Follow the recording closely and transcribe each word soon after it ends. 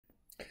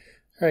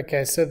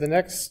Okay, so the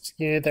next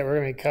unit that we're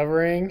going to be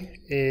covering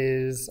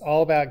is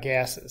all about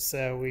gases.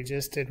 So we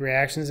just did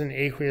reactions in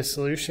aqueous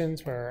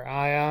solutions where our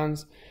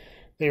ions,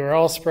 they were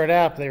all spread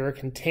out, but they were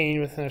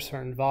contained within a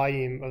certain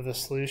volume of the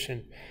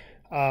solution.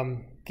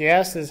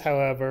 Gases,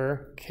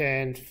 however,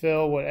 can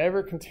fill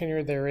whatever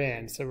container they're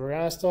in. So we're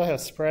going to still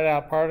have spread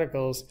out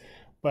particles,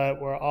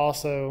 but we're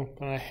also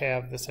going to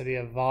have this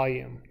idea of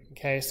volume.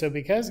 Okay, so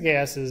because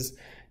gases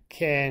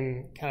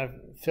can kind of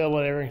fill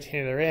whatever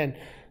container they're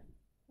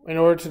in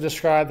order to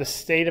describe the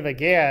state of a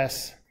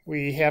gas,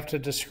 we have to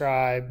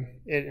describe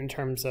it in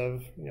terms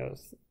of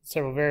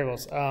several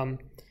variables.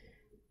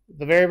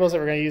 The variables that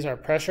we're going to use are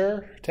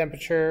pressure,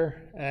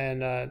 temperature, and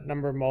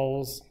number of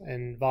moles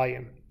and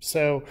volume.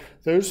 So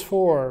those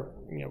four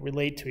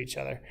relate to each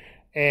other,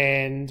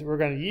 and we're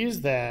going to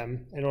use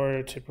them in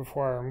order to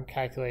perform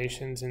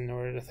calculations, in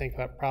order to think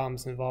about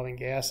problems involving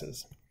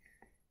gases.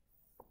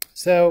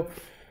 So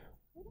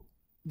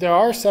there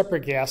are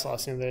separate gas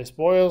laws. There's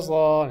Boyle's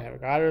law and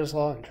Avogadro's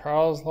law and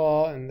Charles'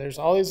 law, and there's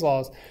all these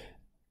laws.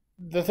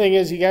 The thing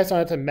is, you guys don't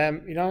have to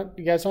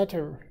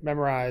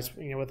memorize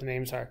what the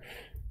names are.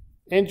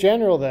 In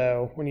general,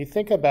 though, when you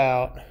think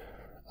about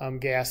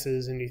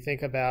gases and you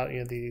think about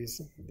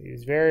these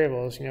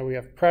variables, we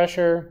have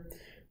pressure,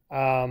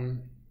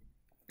 and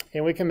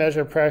we can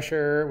measure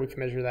pressure. We can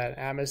measure that in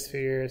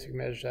atmospheres. We can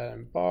measure that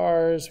in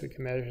bars. We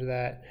can measure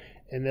that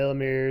in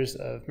millimeters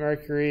of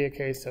mercury.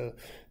 Okay, so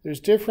there's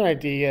different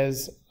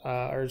ideas,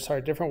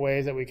 different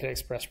ways that we can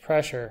express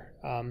pressure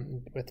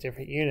with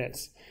different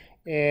units.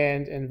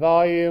 And in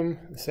volume,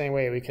 the same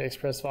way, we can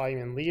express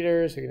volume in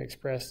liters, we can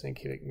express in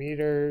cubic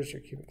meters or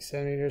cubic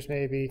centimeters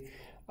maybe.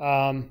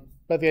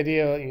 But the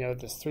idea,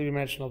 this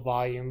three-dimensional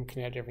volume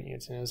can have different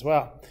units in it as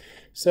well.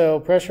 So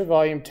pressure,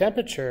 volume,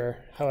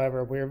 temperature,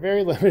 however, we're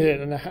very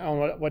limited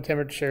on what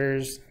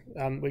temperatures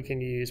we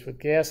can use with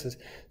gases.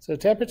 So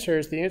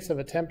temperatures, the units of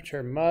a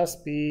temperature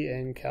must be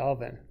in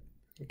Kelvin.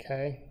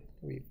 Okay,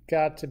 we've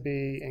got to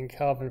be in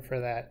Kelvin for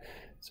that.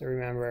 So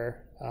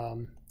remember,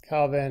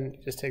 Kelvin,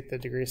 just take the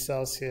degrees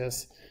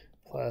Celsius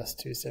plus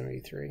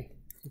 273.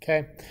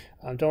 Okay,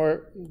 don't worry,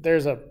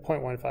 there's a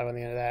 0.15 on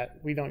the end of that.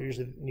 We don't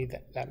usually need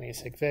that many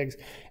sig figs.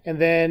 And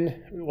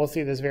then we'll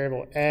see this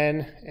variable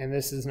n, and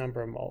this is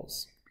number of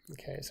moles.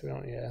 Okay, so we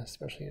don't need a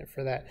special unit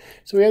for that.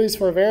 So we have these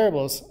four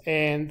variables,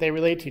 and they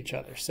relate to each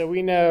other. So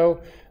we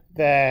know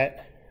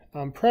that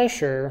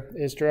pressure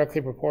is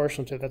directly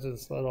proportional to, that's what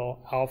this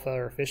little alpha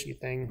or fishy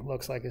thing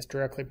looks like, is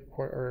directly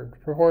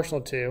proportional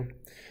to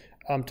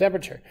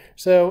temperature.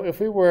 So if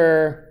we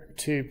were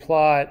to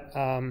plot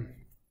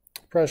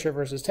pressure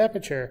versus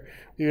temperature,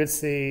 we would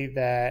see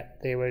that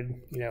they would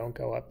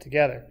go up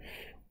together.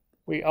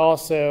 We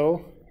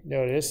also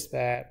notice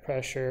that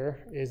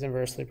pressure is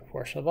inversely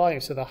proportional to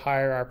volume. So the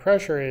higher our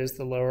pressure is,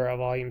 the lower our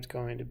volume is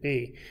going to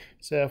be.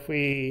 So if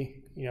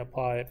we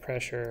plotted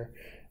pressure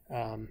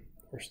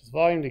versus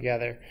volume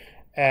together,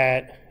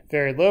 at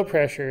very low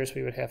pressures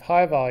we would have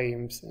high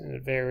volumes, and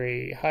at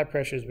very high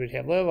pressures we'd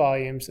have low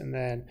volumes, and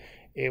then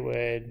it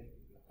would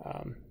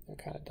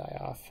kind of die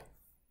off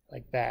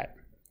like that.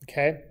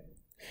 Okay.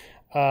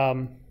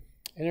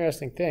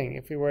 Interesting thing,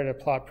 if we were to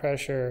plot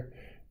pressure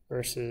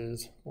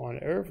versus 1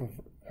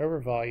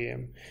 over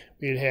volume,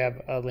 we would have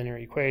a linear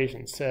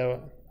equation.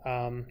 So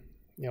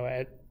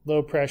at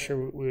low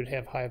pressure we would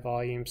have high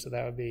volume, so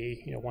that would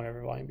be 1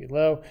 over volume be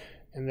low,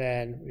 and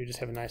then we just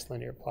have a nice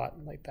linear plot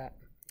like that.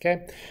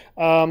 Okay,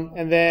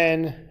 and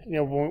then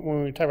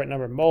when we talk about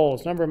number of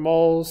moles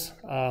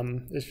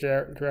is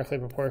directly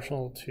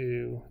proportional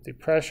to the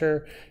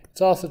pressure.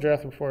 It's also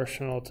directly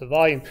proportional to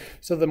volume.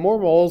 So the more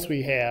moles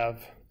we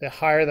have, the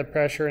higher the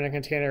pressure in a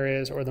container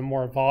is, or the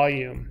more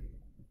volume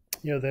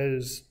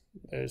those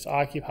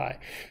occupy.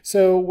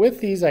 So with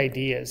these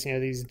ideas,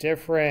 these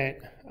different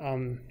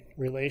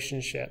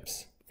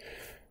relationships,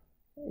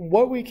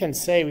 what we can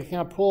say, we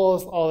can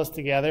pull all this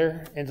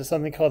together into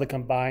something called the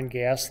combined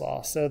gas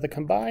law. So the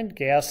combined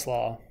gas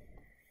law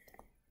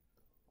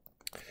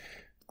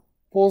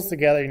pulls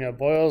together,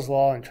 Boyle's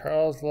law and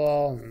Charles'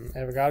 law and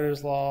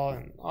Avogadro's law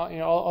and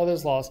all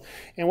those laws.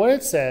 And what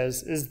it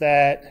says is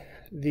that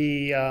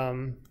these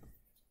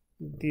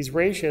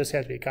ratios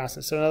have to be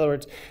constant. So in other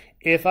words,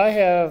 if I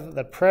have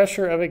the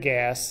pressure of a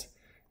gas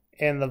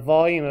and the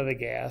volume of a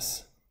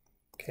gas,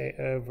 okay,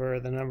 over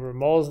the number of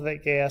moles of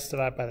that gas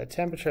divided by the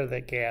temperature of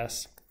that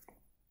gas,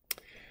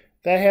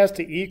 that has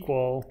to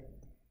equal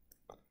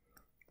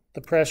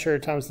the pressure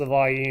times the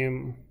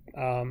volume.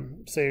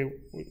 Say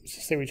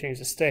we change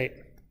the state.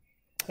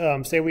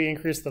 Say we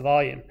increase the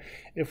volume.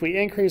 If we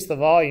increase the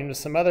volume to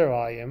some other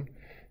volume,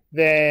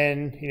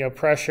 then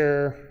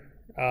pressure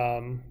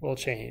will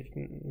change.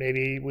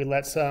 Maybe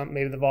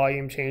the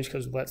volume changed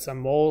because we let some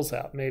moles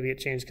out. Maybe it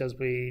changed because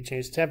we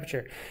changed the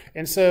temperature.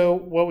 And so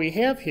what we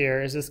have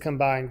here is this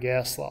combined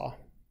gas law.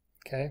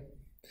 Okay,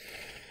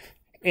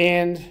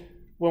 and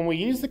when we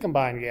use the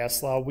combined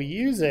gas law, we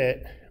use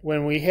it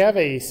when we have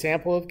a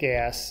sample of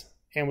gas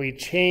and we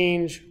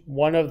change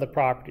one of the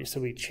properties.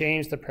 So we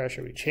change the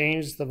pressure, we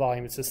change the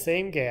volume. It's the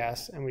same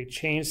gas, and we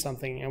change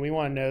something, and we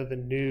want to know the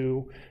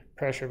new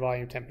pressure,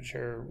 volume,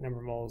 temperature, number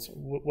of moles,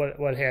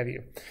 what have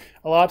you.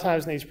 A lot of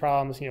times in these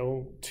problems,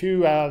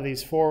 2 out of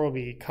these 4 will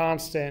be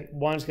constant,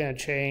 one's going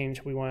to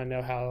change. We want to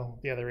know how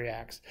the other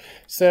reacts.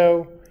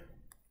 So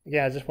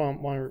yeah, I just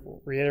want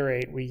to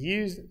reiterate,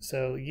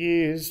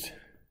 used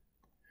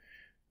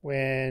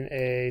when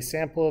a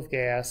sample of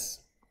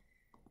gas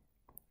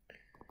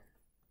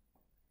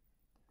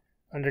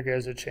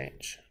undergoes a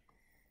change.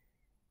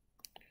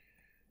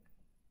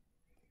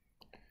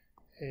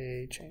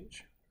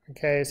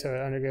 Okay, so it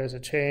undergoes a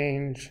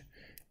change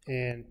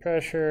in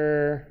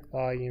pressure,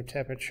 volume,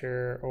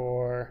 temperature,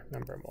 or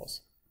number of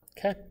moles.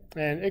 Okay,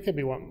 and it could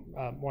be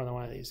more than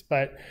one of these,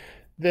 but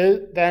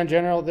in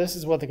general, this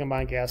is what the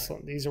combined gas law.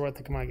 These are what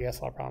the combined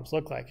gas law problems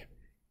look like.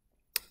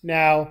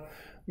 Now,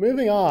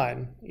 moving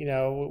on,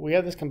 we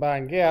have this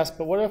combined gas,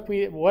 but what if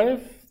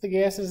the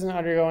gas isn't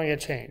undergoing a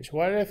change?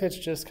 What if it's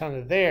just kind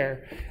of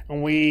there,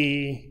 and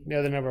we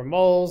know the number of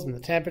moles and the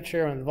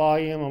temperature and the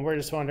volume, and we're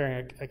just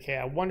wondering, okay,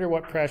 I wonder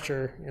what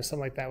pressure something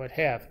like that would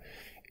have.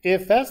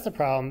 If that's the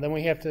problem, then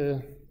we have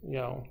to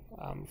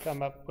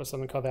come up with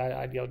something called the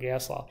ideal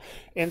gas law.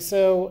 And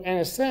so, in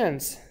a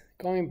sense,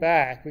 going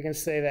back, we can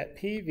say that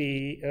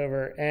PV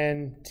over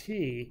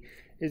NT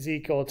is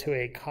equal to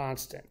a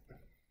constant.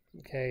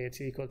 Okay, it's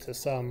equal to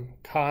some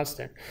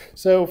constant.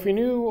 So if we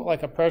knew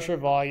like a pressure,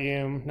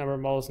 volume, number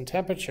of moles, and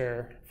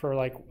temperature for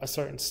like a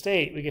certain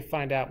state, we could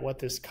find out what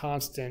this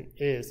constant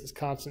is, this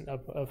constant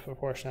of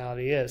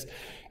proportionality is.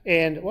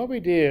 And what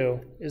we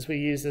do is we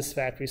use this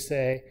fact. We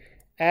say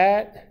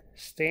at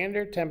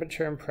standard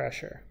temperature and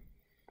pressure,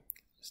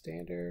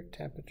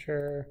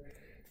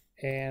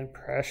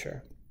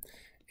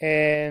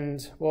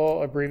 and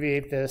we'll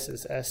abbreviate this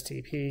as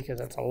STP because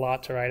that's a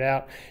lot to write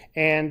out.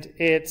 And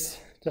it's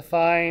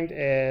defined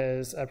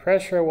as a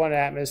pressure of 1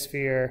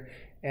 atmosphere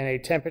and a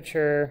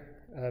temperature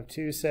of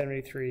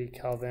 273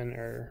 Kelvin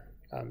or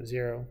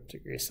 0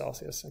 degrees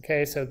Celsius.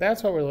 Okay, so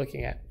that's what we're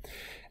looking at.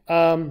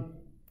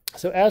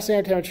 So at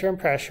standard temperature and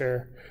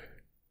pressure,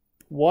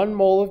 1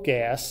 mole of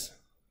gas,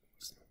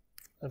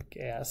 I'm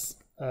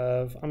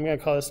going to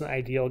call this an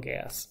ideal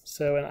gas.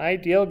 So an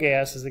ideal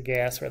gas is a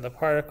gas where the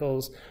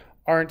particles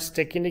aren't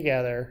sticking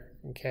together.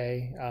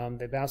 Okay,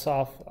 they bounce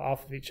off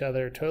of each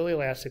other totally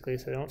elastically,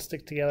 so they don't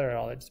stick together at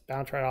all. They just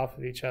bounce right off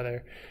of each other.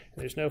 And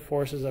there's no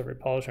forces of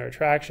repulsion or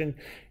attraction,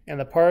 and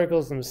the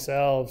particles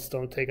themselves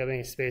don't take up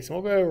any space. And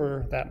we'll go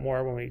over that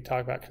more when we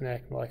talk about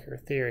kinetic molecular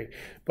theory.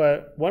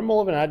 But 1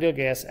 mole of an ideal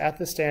gas at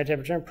the standard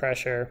temperature and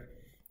pressure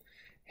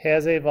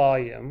has a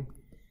volume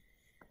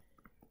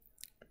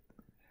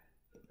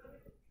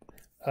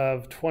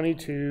of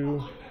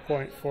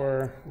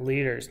 22.4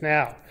 liters.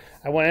 Now,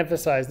 I want to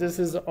emphasize this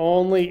is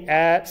only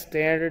at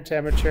standard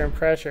temperature and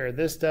pressure.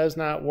 This does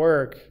not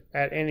work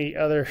at any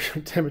other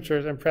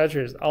temperatures and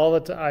pressures. All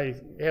the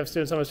time, I have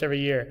students almost every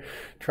year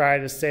try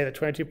to say that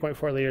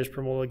 22.4 liters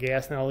per mole of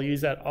gas, and I'll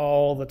use that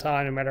all the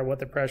time, no matter what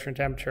the pressure and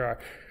temperature are.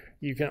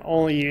 You can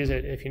only use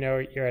it if you know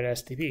you're at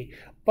STP.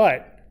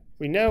 But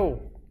we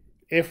know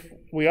if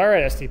we are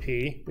at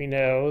STP, we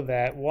know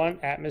that 1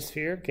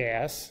 atmosphere of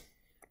gas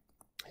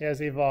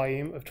has a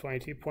volume of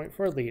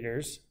 22.4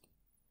 liters,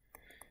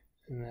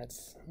 and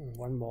that's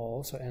 1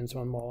 mole, so N's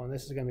 1 mole, and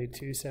this is going to be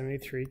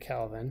 273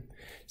 Kelvin.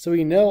 So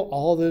we know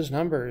all those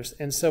numbers,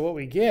 and so what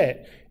we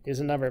get is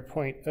a number of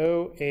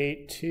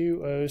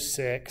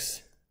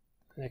 0.08206,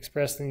 and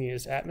expressed in the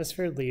units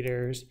atmosphere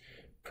liters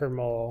per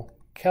mole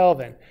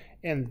Kelvin.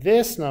 And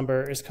this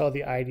number is called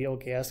the ideal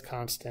gas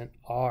constant,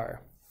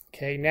 R.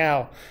 Okay,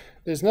 now,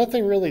 there's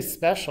nothing really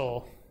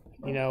special,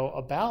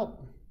 about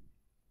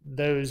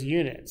those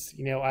units.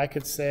 I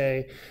could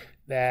say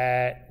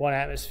that 1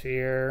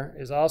 atmosphere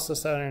is also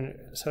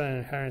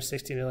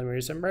 760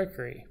 millimeters of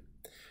mercury.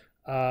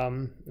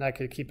 I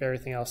could keep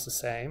everything else the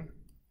same.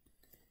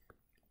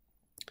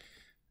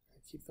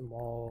 Keep the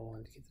mole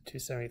and keep the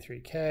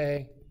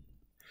 273K.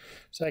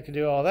 So I could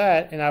do all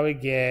that, and I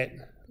would get,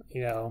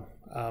 a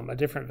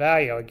different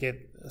value. I would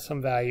get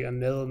some value in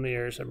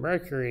millimeters of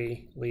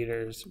mercury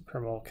liters per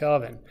mole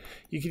Kelvin.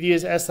 You could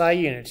use SI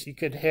units. You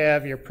could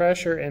have your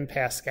pressure in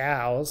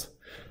pascals.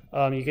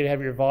 You could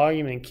have your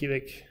volume in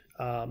cubic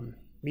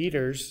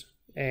meters,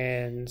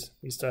 and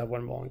you still have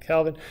 1 mole in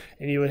Kelvin,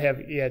 and you would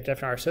have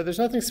different R. So there's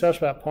nothing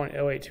special about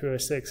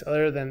 0.08206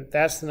 other than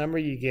that's the number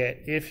you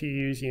get if you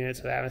use units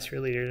of atmosphere,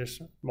 liters,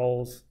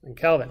 moles, and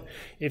Kelvin.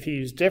 If you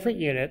use different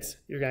units,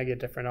 you're going to get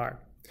different R.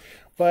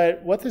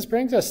 But what this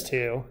brings us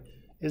to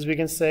is we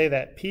can say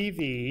that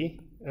PV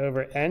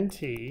over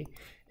NT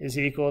is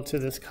equal to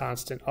this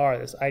constant R,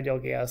 this ideal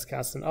gas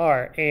constant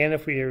R. And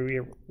if we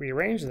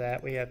rearrange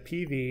that, we have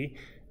PV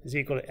is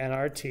equal to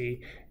nRT.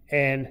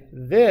 And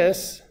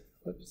this,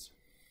 whoops,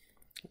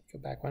 go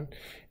back one.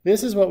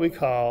 This is what we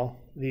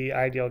call the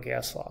ideal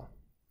gas law.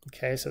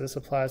 Okay, so this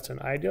applies to an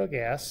ideal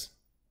gas.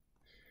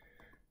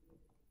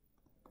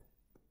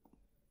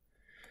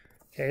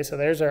 Okay, so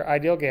there's our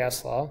ideal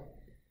gas law.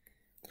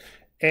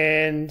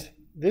 And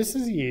this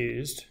is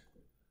used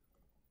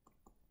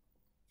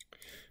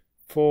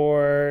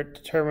for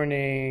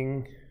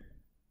determining,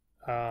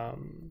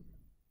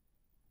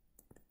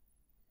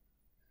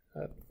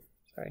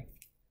 sorry,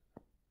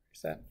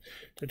 where's that?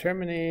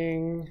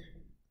 Determining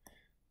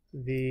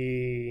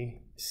the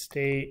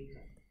state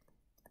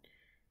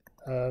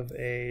of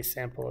a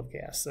sample of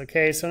gas.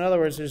 Okay, so in other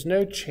words, there's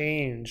no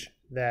change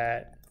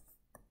that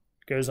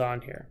goes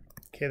on here.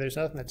 Okay, there's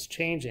nothing that's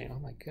changing. Oh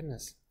my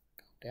goodness,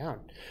 go down.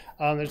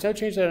 There's no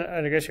change that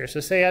undergoes here. So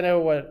say I know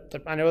what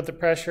the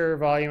pressure,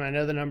 volume, I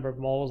know the number of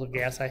moles of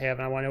gas I have,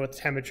 and I want to know what the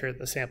temperature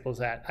the sample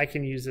is at. I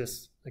can use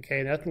this.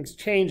 Okay, nothing's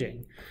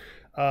changing.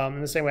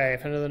 In the same way,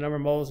 if I know the number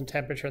of moles and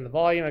temperature and the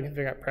volume, I can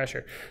figure out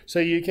pressure. So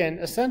you can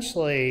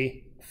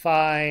essentially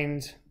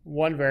find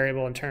one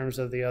variable in terms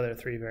of the other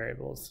three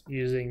variables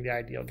using the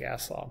ideal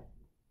gas law.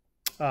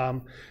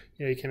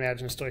 You can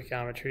imagine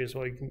stoichiometry as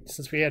well.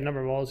 Since we had a number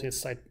of moles,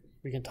 it's like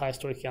we can tie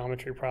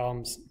stoichiometry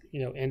problems,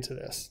 into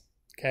this.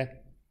 Okay.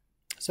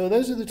 So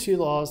those are the two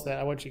laws that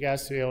I want you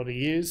guys to be able to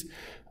use.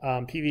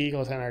 PV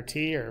equals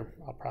nRT, or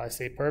I'll probably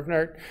say perv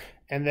nert,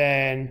 and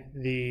then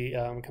the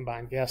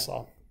combined gas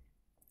law.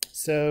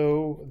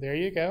 So there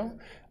you go.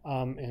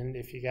 And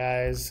if you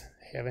guys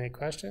have any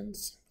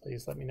questions,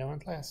 please let me know in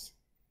class.